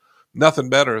there. Nothing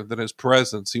better than his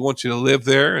presence. He wants you to live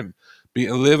there and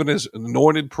live in his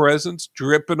anointed presence,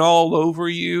 dripping all over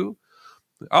you.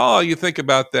 Oh, you think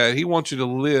about that. He wants you to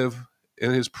live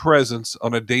in his presence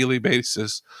on a daily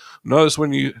basis. Notice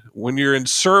when you're in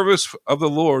service of the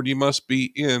Lord, you must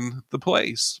be in the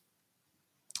place.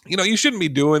 You shouldn't be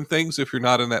doing things if you're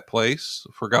not in that place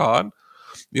for God.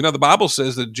 The Bible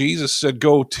says that Jesus said,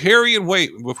 "Go tarry and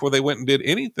wait," before they went and did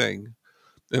anything.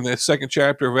 In the 2nd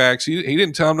chapter of Acts, he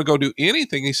didn't tell them to go do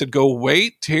anything. He said, "Go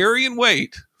wait, tarry and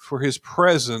wait for his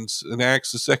presence," in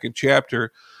Acts, the 2nd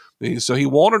chapter. So he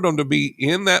wanted them to be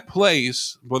in that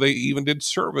place where they even did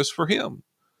service for him.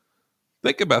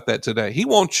 Think about that today. He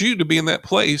wants you to be in that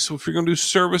place if you're going to do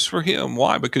service for him.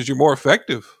 Why? Because you're more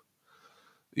effective.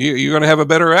 You're going to have a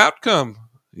better outcome.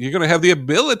 You're going to have the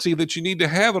ability that you need to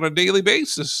have on a daily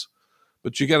basis.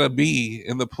 But you got to be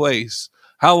in the place.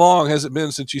 How long has it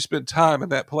been since you spent time in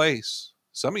that place?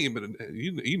 Some of you,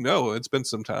 it's been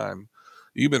some time.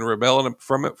 You've been rebelling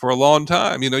from it for a long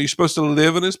time. You're supposed to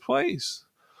live in his place.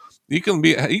 You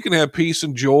can have peace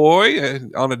and joy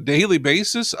on a daily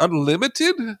basis,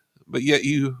 unlimited, but yet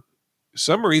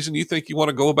some reason you think you want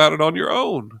to go about it on your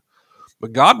own.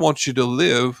 But God wants you to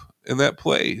live in that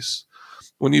place.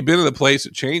 When you've been in the place,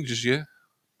 it changes you.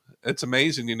 It's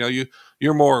amazing.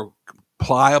 You're more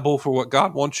pliable for what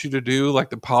God wants you to do, like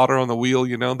the potter on the wheel.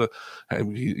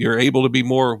 You're able to be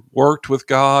more worked with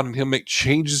God, and he'll make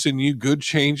changes in you, good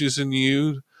changes in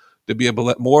you, to be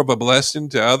more of a blessing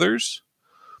to others.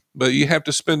 But you have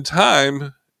to spend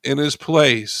time in his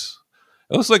place.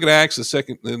 Now let's look at Acts, the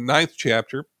 9th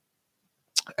chapter.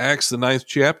 Acts, the 9th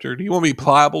chapter. Do you want to be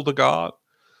pliable to God?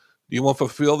 Do you want to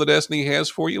fulfill the destiny he has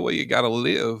for you? Well, you got to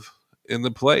live in the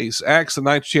place. Acts, the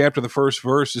 9th chapter, the 1st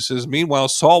verse, it says, "Meanwhile,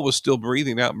 Saul was still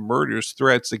breathing out murderous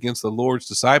threats against the Lord's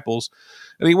disciples.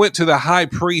 And he went to the high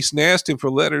priest and asked him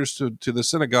for letters to the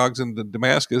synagogues in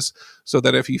Damascus, so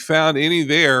that if he found any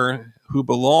there who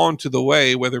belonged to the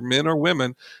way, whether men or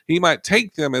women, he might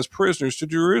take them as prisoners to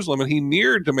Jerusalem. And he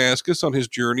neared Damascus on his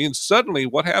journey. And suddenly,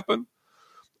 what happened?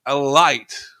 A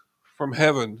light from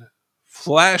heaven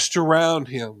flashed around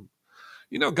him."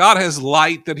 You know, God has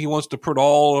light that he wants to put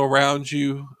all around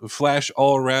you, flash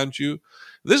all around you.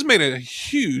 This made a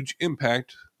huge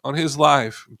impact on his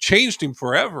life, changed him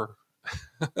forever,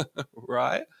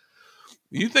 right?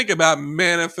 You think about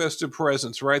manifested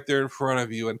presence right there in front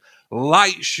of you and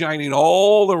light shining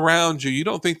all around you. You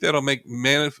don't think that'll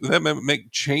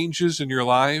make changes in your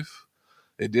life?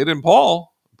 It did in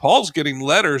Paul. Paul's getting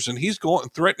letters and he's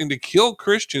threatening to kill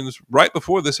Christians right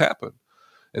before this happened.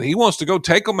 And he wants to go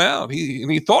take them out.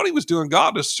 He thought he was doing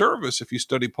God a service. If you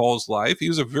study Paul's life, he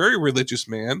was a very religious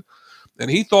man,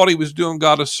 and he thought he was doing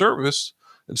God a service.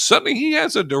 And suddenly he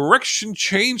has a direction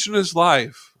change in his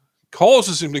life,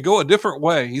 causes him to go a different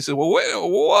way. He said, "Well, wait,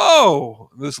 whoa!"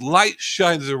 This light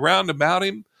shines around about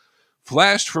him,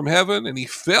 flashed from heaven, and he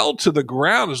fell to the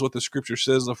ground, is what the scripture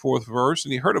says in the 4th verse.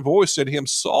 And he heard a voice say to him,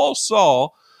 "Saul,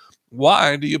 Saul,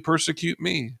 why do you persecute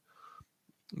me?"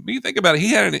 When you think about it,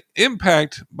 he had an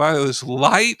impact by this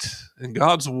light and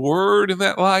God's word in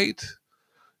that light,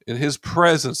 in his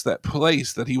presence, that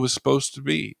place that he was supposed to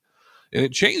be. And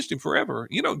it changed him forever.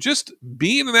 You know, just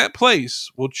being in that place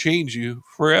will change you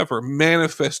forever.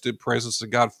 Manifested presence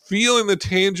of God, feeling the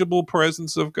tangible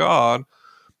presence of God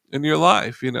in your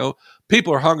life. You know,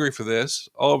 people are hungry for this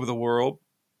all over the world.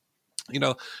 You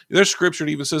know, there's scripture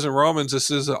that even says in Romans, it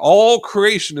says that all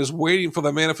creation is waiting for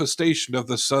the manifestation of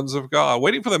the sons of God,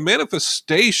 waiting for the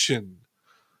manifestation.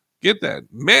 Get that?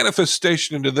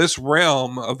 Manifestation into this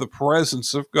realm of the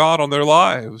presence of God on their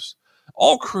lives.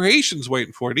 All creation's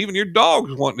waiting for it. Even your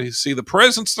dog's wanting to see the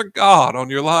presence of God on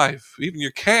your life. Even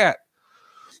your cat,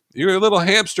 your little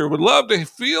hamster would love to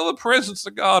feel the presence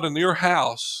of God in your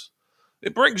house.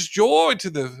 It brings joy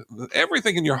to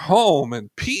everything in your home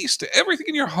and peace to everything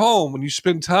in your home when you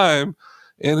spend time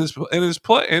in his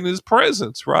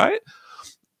presence, right?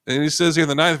 And he says here in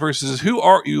the 9th verse, it says, "Who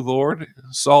art you, Lord?"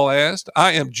 Saul asked.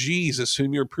 "I am Jesus,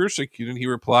 whom you're persecuting," he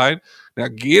replied. "Now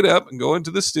get up and go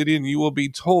into the city, and you will be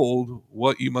told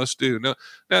what you must do." Now,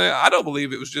 I don't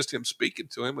believe it was just him speaking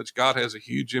to him, which God has a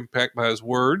huge impact by his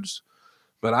words,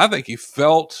 but I think he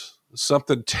felt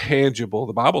something tangible.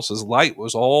 The Bible says light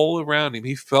was all around him.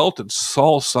 He felt and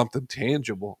saw something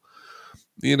tangible.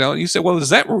 You know, and you say, well, does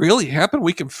that really happen?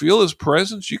 We can feel his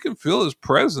presence. You can feel his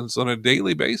presence on a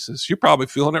daily basis. You're probably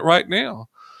feeling it right now.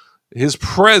 His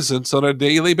presence on a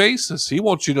daily basis. He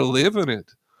wants you to live in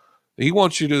it. He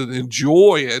wants you to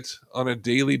enjoy it on a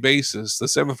daily basis. The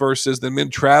 7th verse says, "The men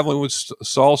traveling with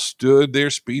Saul stood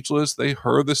there speechless. They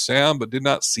heard the sound, but did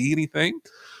not see anything.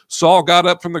 Saul got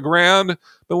up from the ground,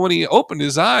 but when he opened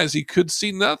his eyes, he could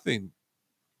see nothing.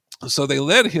 So they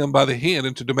led him by the hand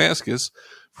into Damascus.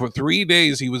 For 3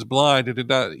 days he was blind and did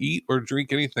not eat or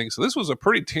drink anything." So this was a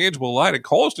pretty tangible light. It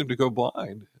caused him to go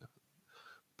blind.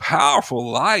 Powerful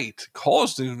light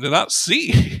caused him to not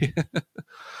see.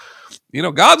 You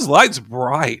know, God's light's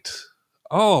bright.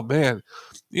 Oh, man.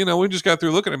 You know, we just got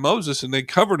through looking at Moses, and they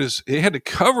had to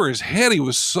cover his head. He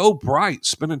was so bright,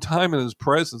 spending time in his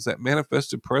presence, that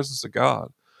manifested presence of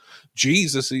God.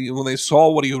 Jesus, when they saw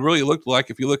what he really looked like,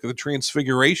 if you look at the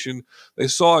transfiguration, they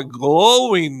saw a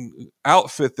glowing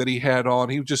outfit that he had on.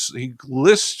 He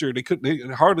glistered. He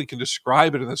hardly can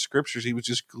describe it in the scriptures. He was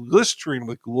just glistering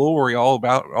with glory all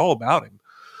about him.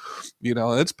 You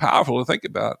know, it's powerful to think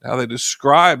about how they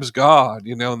describes God,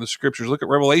 you know, in the scriptures. Look at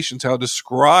Revelations, how it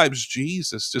describes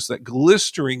Jesus, just that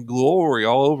glistering glory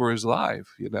all over his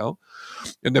life, you know.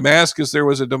 In Damascus, there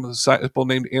was a disciple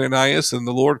named Ananias, and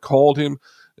the Lord called him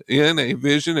in a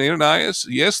vision. "Ananias,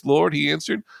 yes, Lord," he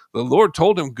answered. The Lord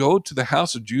told him, "Go to the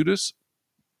house of Judas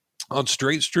on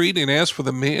Straight Street and ask for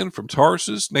the man from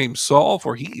Tarsus named Saul,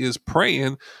 for he is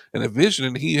praying in a vision,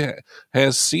 and he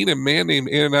has seen a man named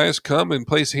Ananias come and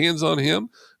place hands on him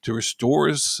to restore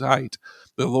his sight."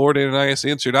 The Lord Ananias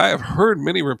answered, "I have heard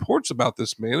many reports about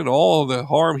this man and all the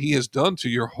harm he has done to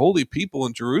your holy people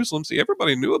in Jerusalem." See,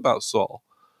 everybody knew about Saul.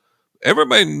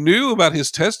 Everybody knew about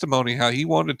his testimony, how he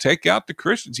wanted to take out the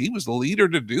Christians. He was the leader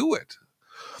to do it.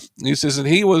 He says, "And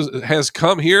he has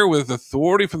come here with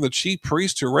authority from the chief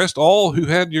priest to arrest all who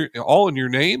had all in your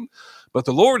name. But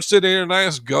the Lord said to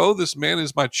Ananias, 'Go, this man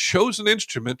is my chosen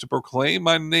instrument to proclaim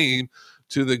my name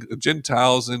to the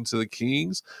Gentiles and to the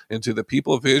kings and to the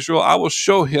people of Israel, I will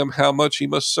show him how much he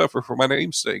must suffer for my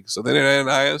name's sake. So then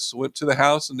Ananias went to the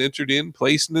house and entered in,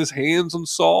 placing his hands on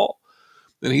Saul.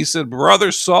 And he said,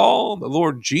 Brother Saul, the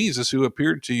Lord Jesus, who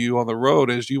appeared to you on the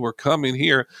road as you were coming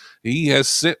here, he has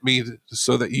sent me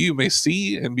so that you may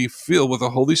see and be filled with the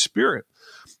Holy Spirit.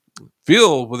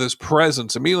 Filled with his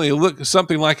presence. Immediately looked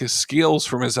something like his scales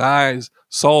from his eyes,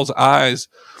 Saul's eyes,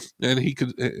 and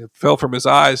it fell from his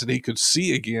eyes and he could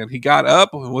see again. He got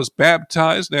up and was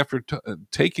baptized, and after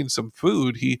taking some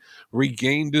food, he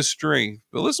regained his strength.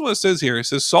 But listen to what it says here. It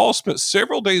says, Saul spent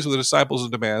several days with the disciples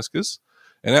in Damascus,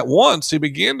 and at once he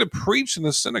began to preach in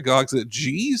the synagogues that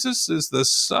Jesus is the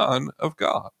Son of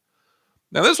God.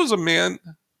 Now, this was a man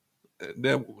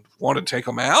that wanted to take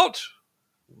them out,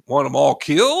 want them all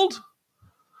killed.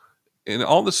 And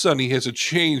all of a sudden, he has a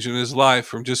change in his life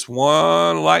from just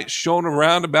one light shone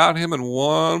around about him and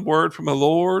one word from the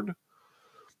Lord.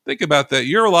 Think about that.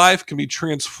 Your life can be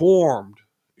transformed.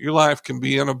 Your life can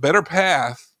be on a better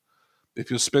path if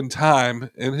you spend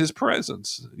time in his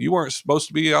presence. You weren't supposed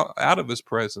to be out of his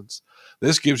presence.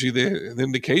 This gives you the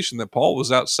indication that Paul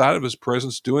was outside of his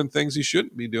presence doing things he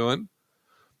shouldn't be doing.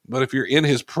 But if you're in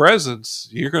his presence,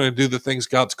 you're going to do the things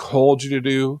God's called you to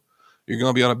do. You're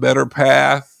going to be on a better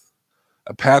path.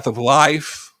 A path of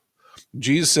life.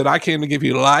 Jesus said, I came to give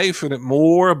you life and it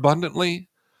more abundantly.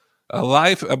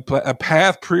 A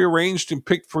path prearranged and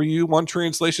picked for you. One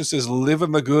translation says,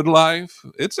 living the good life.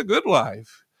 It's a good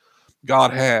life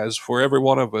God has for every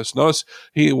one of us. Notice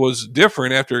he was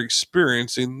different after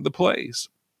experiencing the place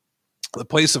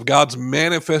of God's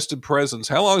manifested presence.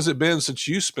 How long has it been since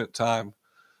you spent time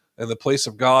and the place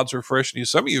of God's refreshing you?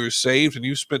 Some of you are saved and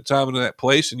you've spent time in that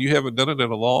place and you haven't done it in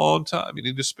a long time. You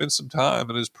need to spend some time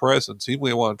in his presence. He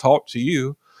may want to talk to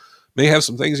you, may have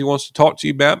some things he wants to talk to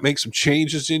you about, make some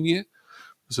changes in you.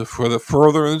 So for the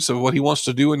furtherance of what he wants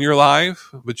to do in your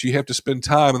life, but you have to spend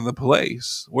time in the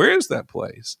place. Where is that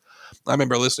place? I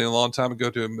remember listening a long time ago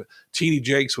to T.D.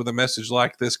 Jakes with a message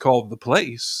like this called The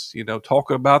Place,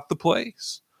 talking about the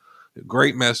place.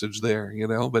 Great message there,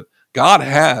 but God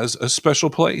has a special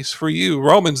place for you.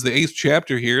 Romans, the 8th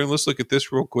chapter here, and let's look at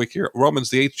this real quick here. Romans,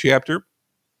 the 8th chapter,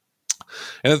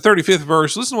 and the 35th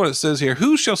verse, listen to what it says here.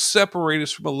 Who shall separate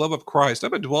us from the love of Christ?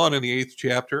 I've been dwelling in the 8th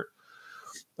chapter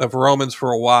of Romans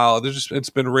for a while. It's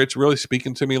been rich, really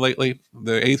speaking to me lately.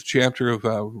 The 8th chapter of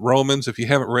Romans, if you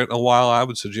haven't read it in a while, I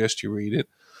would suggest you read it.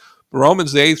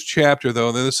 Romans, the 8th chapter, though,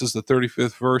 and then this is the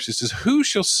 35th verse, it says, who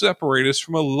shall separate us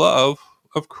from a love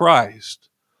of Christ?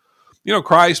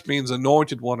 Christ means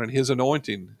anointed one, and his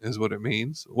anointing is what it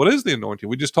means. What is the anointing?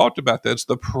 We just talked about that. It's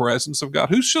the presence of God.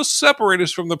 Who shall separate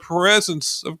us from the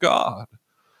presence of God?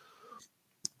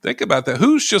 Think about that.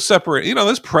 Who shall separate?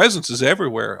 This presence is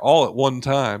everywhere, all at one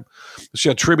time.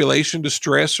 Shall tribulation,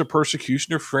 distress, or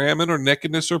persecution, or famine, or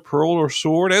nakedness, or peril, or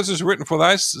sword, as is written, for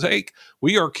thy sake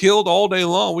we are killed all day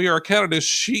long. We are accounted as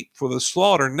sheep for the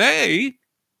slaughter. Nay,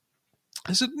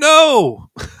 I said,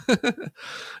 no.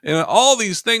 And all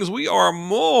these things, we are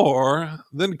more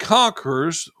than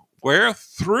conquerors, where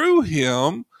through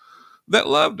him that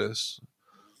loved us.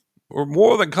 We're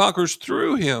more than conquerors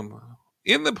through him.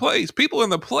 In the place, people in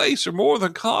the place are more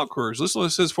than conquerors. Listen to what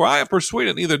it says, for I am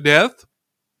persuaded neither death,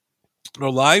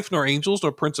 nor life, nor angels,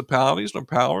 nor principalities, nor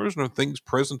powers, nor things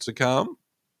present to come,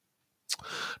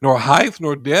 nor height,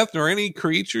 nor depth, nor any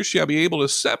creature shall be able to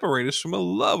separate us from the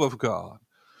love of God.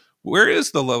 Where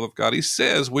is the love of God? He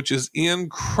says, which is in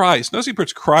Christ. Notice he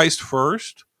puts Christ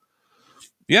first.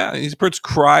 Yeah, he puts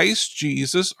Christ,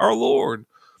 Jesus, our Lord.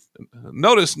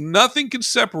 Notice nothing can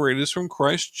separate us from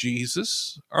Christ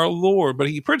Jesus, our Lord. But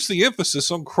he puts the emphasis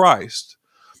on Christ.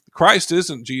 Christ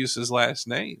isn't Jesus' last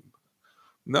name.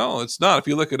 No, it's not. If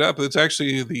you look it up, it's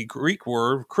actually the Greek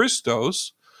word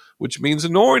Christos, which means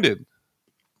anointed.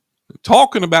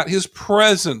 Talking about his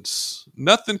presence.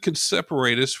 Nothing can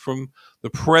separate us from the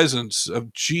presence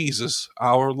of Jesus,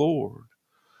 our Lord.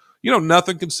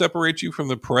 Nothing can separate you from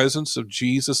the presence of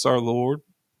Jesus, our Lord.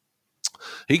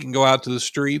 He can go out to the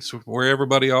streets where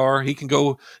everybody are. He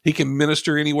can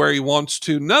minister anywhere he wants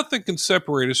to. Nothing can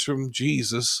separate us from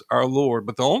Jesus, our Lord.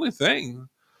 But the only thing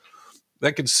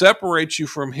that can separate you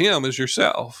from him is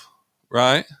yourself,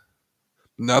 right?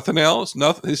 Nothing else.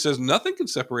 Nothing. He says nothing can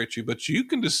separate you, but you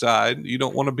can decide you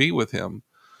don't want to be with him.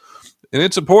 And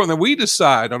it's important that we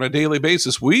decide on a daily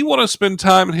basis. We want to spend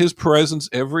time in his presence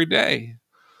every day.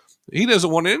 He doesn't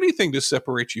want anything to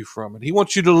separate you from it. He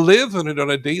wants you to live in it on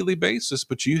a daily basis,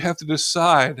 but you have to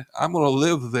decide, I'm going to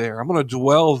live there. I'm going to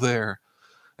dwell there.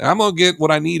 And I'm going to get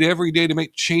what I need every day to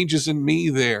make changes in me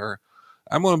there.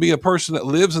 I'm going to be a person that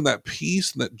lives in that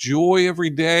peace and that joy every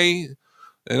day.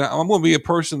 And I'm going to be a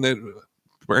person that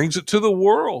brings it to the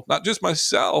world, not just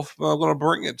myself, but I'm going to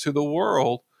bring it to the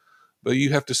world. But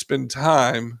you have to spend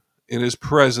time in his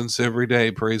presence every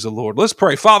day. Praise the Lord. Let's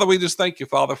pray. Father, we just thank you,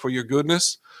 Father, for your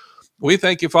goodness. We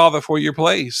thank you, Father, for your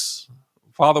place.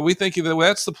 Father, we thank you that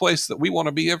that's the place that we want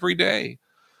to be every day.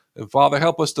 And Father,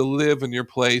 help us to live in your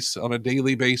place on a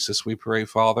daily basis, we pray,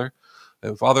 Father.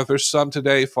 And Father, if there's some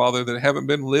today, Father, that haven't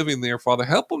been living there, Father,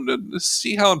 help them to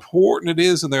see how important it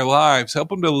is in their lives. Help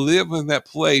them to live in that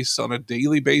place on a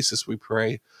daily basis, we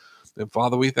pray. And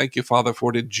Father, we thank you, Father,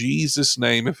 for it in Jesus'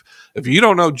 name. If you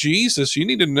don't know Jesus, you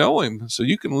need to know him so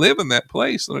you can live in that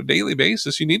place on a daily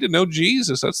basis. You need to know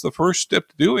Jesus. That's the first step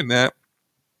to doing that.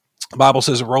 The Bible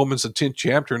says in Romans, the 10th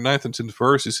chapter, 9th and 10th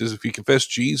verse, it says, if you confess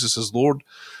Jesus as Lord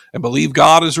and believe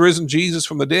God has risen Jesus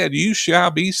from the dead, you shall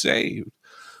be saved.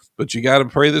 But you got to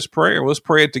pray this prayer. Let's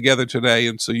pray it together today,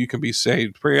 and so you can be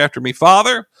saved. Pray after me.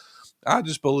 Father, I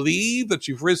just believe that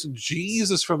you've risen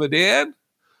Jesus from the dead,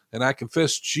 and I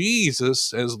confess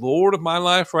Jesus as Lord of my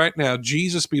life right now.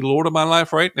 Jesus be Lord of my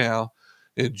life right now.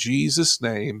 In Jesus'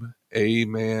 name,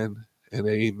 amen and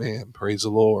amen. Praise the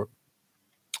Lord.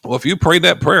 Well, if you prayed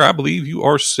that prayer, I believe you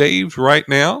are saved right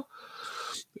now.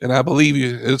 And I believe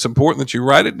it's important that you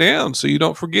write it down so you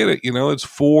don't forget it. You know, it's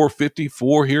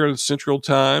 4:54 here in Central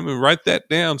Time, and write that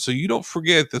down so you don't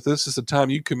forget that this is the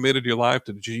time you committed your life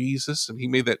to Jesus, and he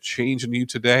made that change in you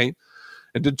today.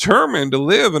 And determined to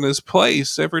live in his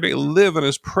place every day, live in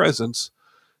his presence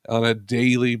on a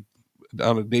daily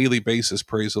basis.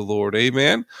 Praise the Lord.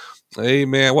 Amen.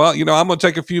 Amen. Well, I'm going to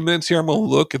take a few minutes here. I'm going to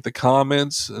look at the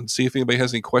comments and see if anybody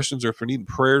has any questions or if they're needing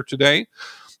prayer today.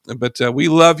 But we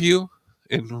love you.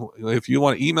 And if you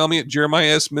want to email me at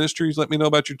Jeremiah S. Ministries, let me know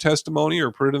about your testimony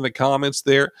or put it in the comments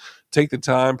there. Take the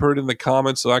time, put it in the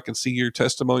comments so I can see your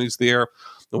testimonies there.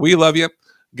 We love you.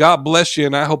 God bless you,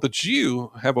 and I hope that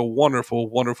you have a wonderful,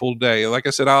 wonderful day. Like I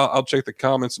said, I'll check the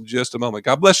comments in just a moment.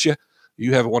 God bless you.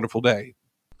 You have a wonderful day.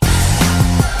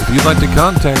 If you'd like to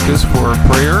contact us for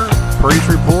prayer, praise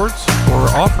reports, or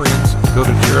offerings, go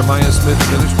to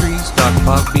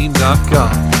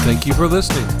jeremiahsmithministries.podbean.com. Thank you for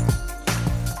listening.